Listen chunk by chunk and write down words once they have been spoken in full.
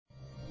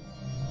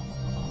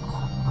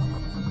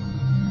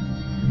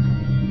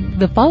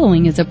The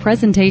following is a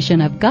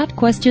presentation of Got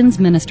Questions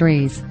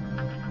Ministries.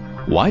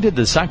 Why did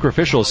the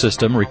sacrificial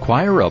system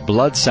require a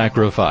blood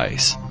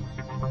sacrifice?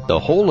 The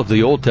whole of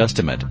the Old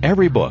Testament,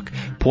 every book,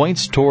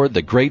 points toward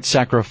the great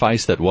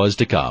sacrifice that was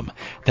to come,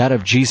 that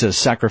of Jesus'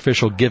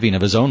 sacrificial giving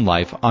of his own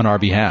life on our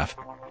behalf.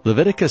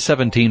 Leviticus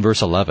 17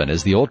 verse 11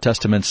 is the Old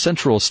Testament's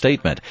central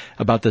statement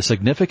about the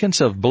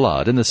significance of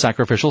blood in the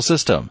sacrificial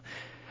system.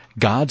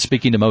 God,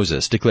 speaking to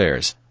Moses,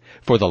 declares,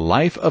 "For the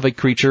life of a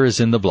creature is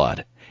in the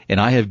blood, and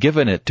I have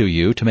given it to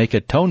you to make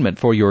atonement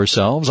for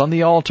yourselves on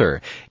the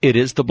altar. It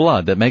is the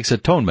blood that makes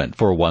atonement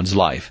for one's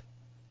life."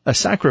 A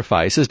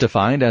sacrifice is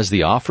defined as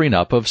the offering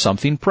up of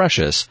something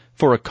precious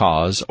for a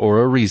cause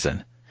or a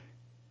reason.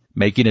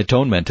 Making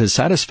atonement is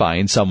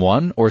satisfying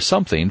someone or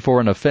something for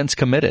an offense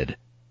committed.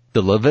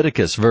 The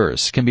Leviticus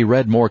verse can be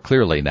read more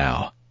clearly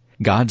now.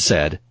 God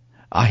said,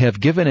 "I have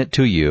given it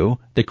to you,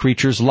 the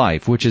creature's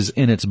life which is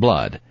in its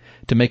blood,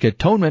 to make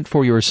atonement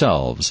for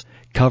yourselves,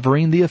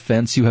 covering the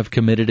offense you have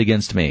committed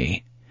against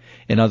me."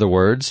 In other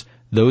words,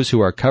 those who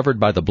are covered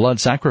by the blood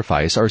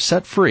sacrifice are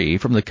set free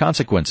from the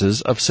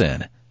consequences of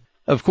sin.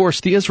 Of course,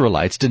 the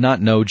Israelites did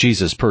not know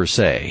Jesus per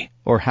se,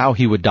 or how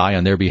he would die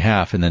on their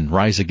behalf and then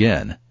rise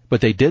again, but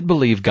they did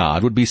believe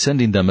God would be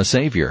sending them a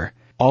Savior.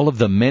 All of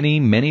the many,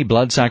 many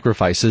blood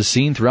sacrifices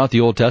seen throughout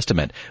the Old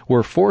Testament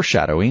were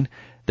foreshadowing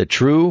the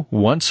true,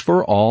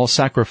 once-for-all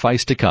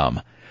sacrifice to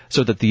come,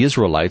 so that the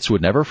Israelites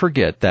would never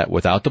forget that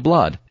without the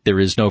blood, there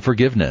is no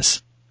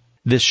forgiveness.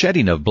 This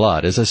shedding of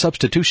blood is a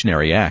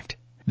substitutionary act.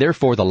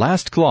 Therefore, the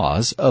last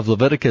clause of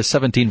Leviticus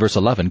 17 verse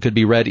 11 could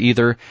be read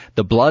either,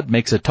 "The blood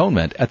makes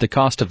atonement at the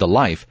cost of the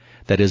life,"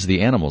 that is,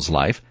 the animal's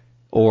life,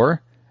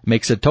 or,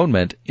 "makes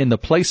atonement in the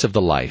place of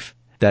the life,"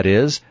 that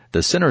is,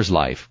 the sinner's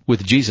life,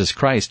 with Jesus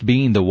Christ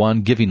being the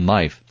one giving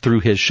life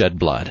through his shed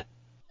blood.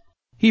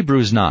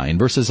 Hebrews 9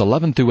 verses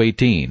 11 through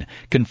 18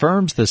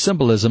 confirms the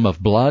symbolism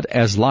of blood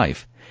as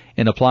life,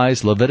 and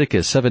applies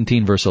Leviticus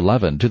 17 verse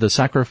 11 to the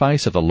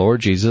sacrifice of the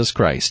Lord Jesus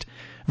Christ.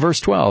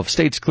 Verse 12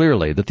 states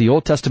clearly that the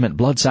Old Testament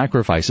blood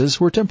sacrifices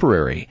were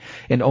temporary,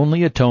 and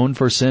only atoned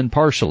for sin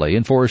partially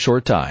and for a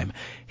short time,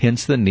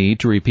 hence the need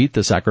to repeat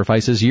the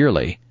sacrifices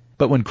yearly.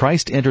 But when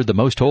Christ entered the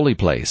most holy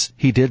place,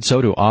 he did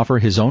so to offer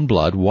his own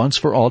blood once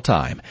for all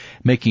time,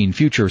 making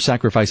future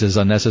sacrifices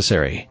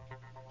unnecessary.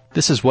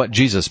 This is what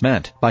Jesus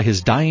meant by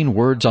his dying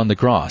words on the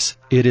cross,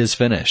 "It is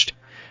finished."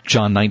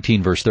 John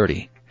 19 verse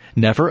 30.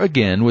 Never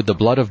again would the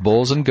blood of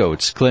bulls and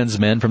goats cleanse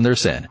men from their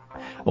sin.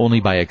 Only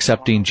by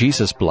accepting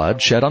Jesus'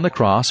 blood shed on the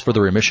cross for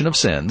the remission of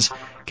sins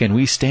can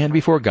we stand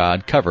before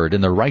God covered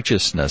in the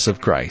righteousness of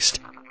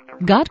Christ.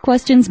 God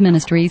Questions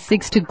Ministry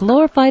seeks to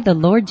glorify the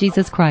Lord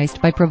Jesus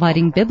Christ by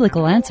providing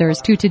biblical answers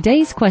to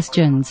today's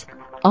questions.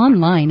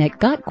 Online at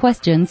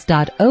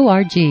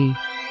gotquestions.org.